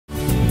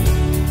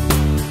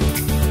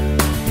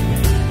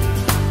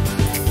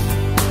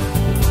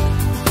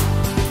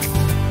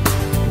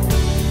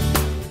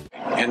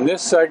In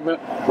this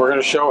segment, we're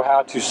going to show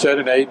how to set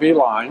an A-B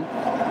line.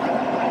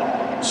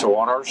 So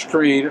on our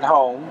screen at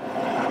home,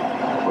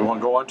 we want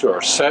to go into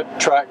our set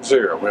track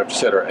 0. We have to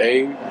set our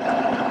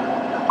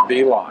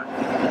A-B line.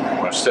 We're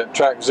going to set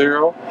track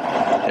 0.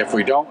 If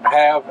we don't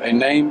have a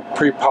name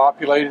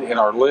pre-populated in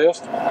our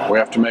list, we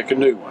have to make a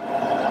new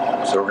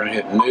one. So we're going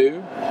to hit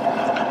new.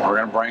 We're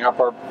going to bring up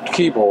our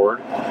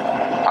keyboard.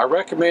 I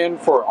recommend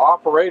for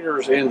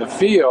operators in the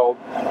field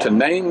to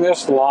name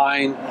this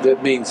line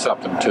that means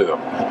something to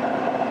them.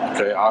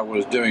 Okay, I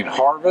was doing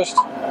harvest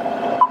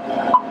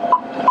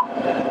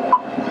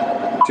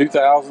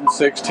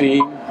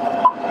 2016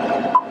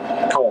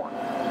 corn.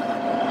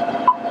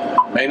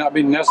 May not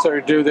be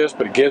necessary to do this,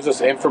 but it gives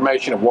us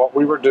information of what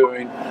we were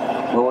doing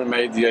when we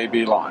made the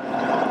A-B line.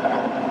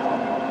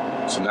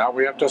 So now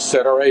we have to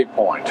set our A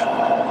point.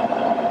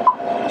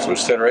 So we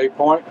set our A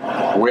point.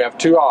 We have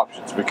two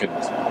options. We can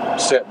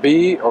set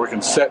B or we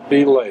can set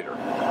B later.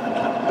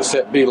 The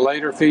set B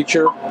later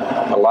feature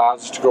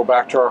allows us to go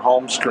back to our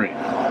home screen.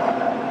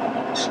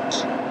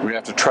 We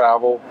have to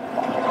travel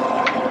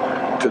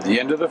to the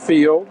end of the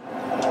field.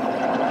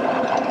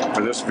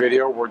 For this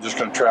video, we're just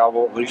going to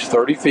travel at least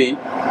 30 feet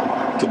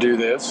to do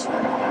this.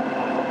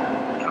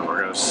 And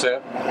we're going to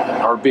set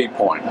our B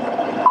point.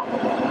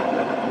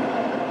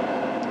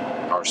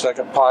 Our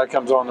second pie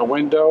comes on the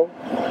window.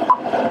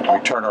 We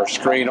turn our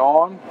screen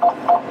on.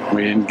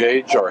 We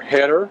engage our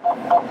header.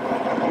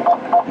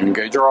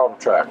 Engage our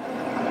Autotrac.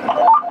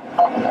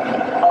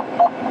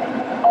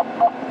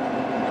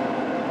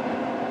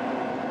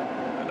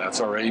 And that's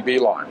our A-B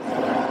line.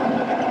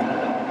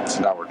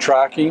 So now we're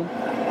tracking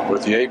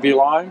with the A-B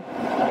line.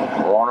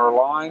 We're on our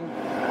line,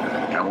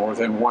 and we're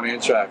within 1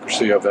 inch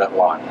accuracy of that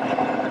line.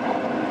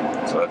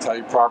 So that's how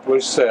you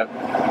properly set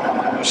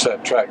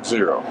track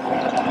 0.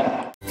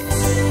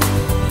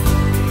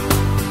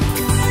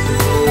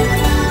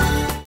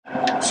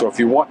 So if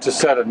you want to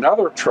set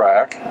another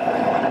track,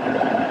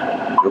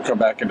 you'll come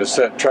back into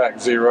set track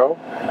 0.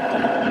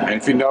 And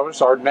if you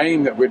notice, our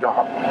name that we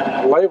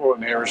label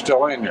in here is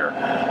still in here.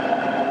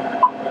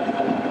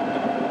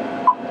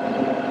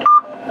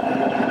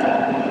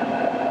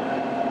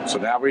 So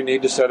now we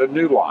need to set a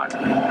new line.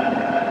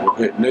 We'll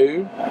hit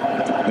new.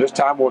 This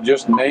time we'll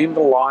just name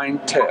the line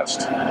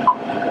test. All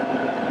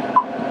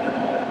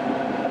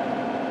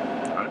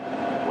right.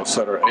 We'll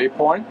set our A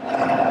point.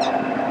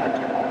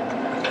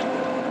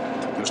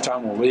 This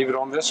time we'll leave it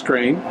on this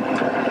screen.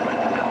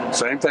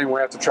 Same thing, we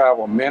have to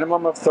travel a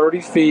minimum of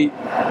 30 feet.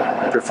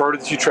 Prefer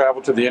that you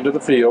travel to the end of the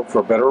field for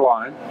a better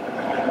line.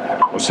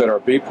 We'll set our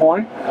B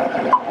point.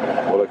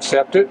 We'll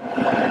accept it.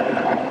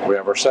 We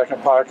have our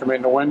second pie come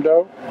in the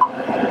window.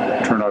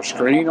 Turn our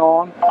screen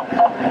on.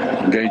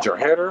 Engage our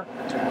header.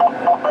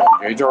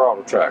 Engage our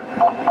Autotrac.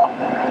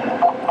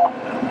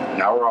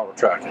 Now we're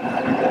auto-tracking.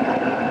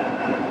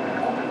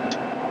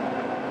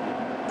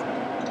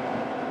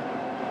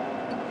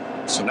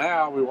 So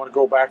now we want to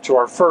go back to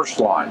our first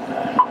line.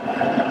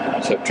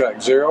 Set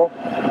track 0.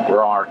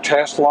 We're on our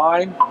test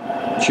line.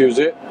 Choose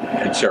it.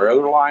 And so our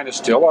other line is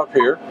still up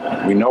here.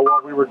 We know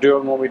what we were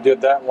doing when we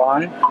did that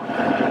line.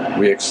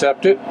 We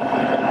accept it.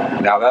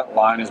 Now that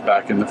line is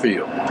back in the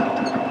field.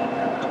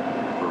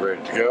 We're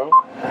ready to go.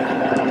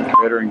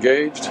 Header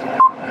engaged.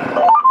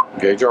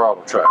 Engage our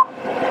Autotrac.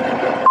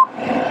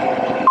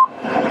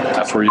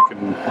 That's where you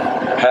can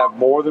have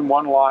more than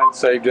one line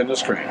saved in the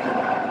screen.